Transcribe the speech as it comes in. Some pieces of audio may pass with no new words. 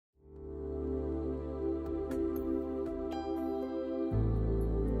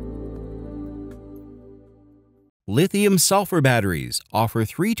Lithium-sulfur batteries offer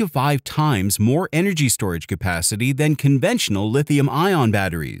 3 to 5 times more energy storage capacity than conventional lithium-ion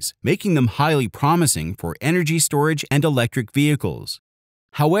batteries, making them highly promising for energy storage and electric vehicles.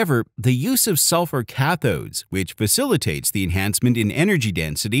 However, the use of sulfur cathodes, which facilitates the enhancement in energy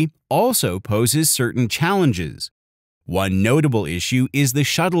density, also poses certain challenges. One notable issue is the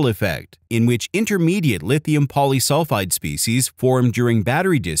shuttle effect, in which intermediate lithium polysulfide species formed during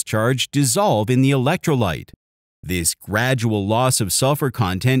battery discharge dissolve in the electrolyte. This gradual loss of sulfur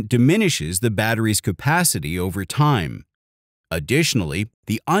content diminishes the battery's capacity over time. Additionally,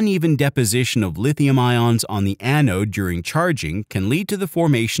 the uneven deposition of lithium ions on the anode during charging can lead to the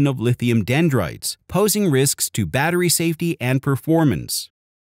formation of lithium dendrites, posing risks to battery safety and performance.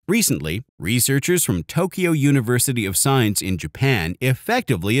 Recently, researchers from Tokyo University of Science in Japan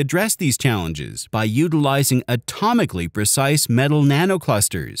effectively addressed these challenges by utilizing atomically precise metal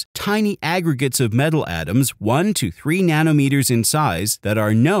nanoclusters, tiny aggregates of metal atoms 1 to 3 nanometers in size that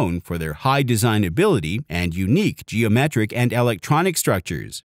are known for their high designability and unique geometric and electronic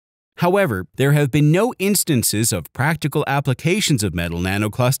structures. However, there have been no instances of practical applications of metal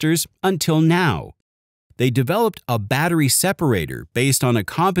nanoclusters until now. They developed a battery separator based on a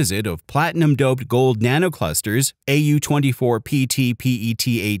composite of platinum-doped gold nanoclusters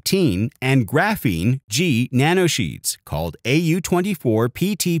Au24PT-PET18 and graphene G nanosheets called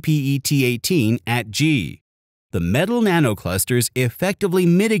Au24PT-PET18 at G. The metal nanoclusters effectively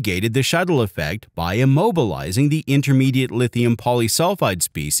mitigated the shuttle effect by immobilizing the intermediate lithium polysulfide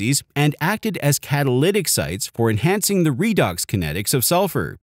species and acted as catalytic sites for enhancing the redox kinetics of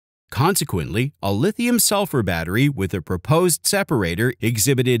sulfur. Consequently, a lithium-sulfur battery with a proposed separator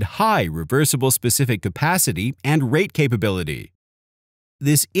exhibited high reversible specific capacity and rate capability.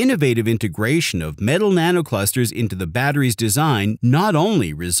 This innovative integration of metal nanoclusters into the battery's design not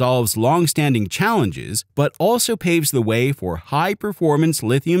only resolves long-standing challenges, but also paves the way for high-performance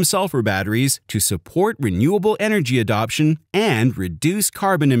lithium-sulfur batteries to support renewable energy adoption and reduce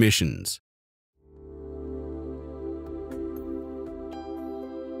carbon emissions.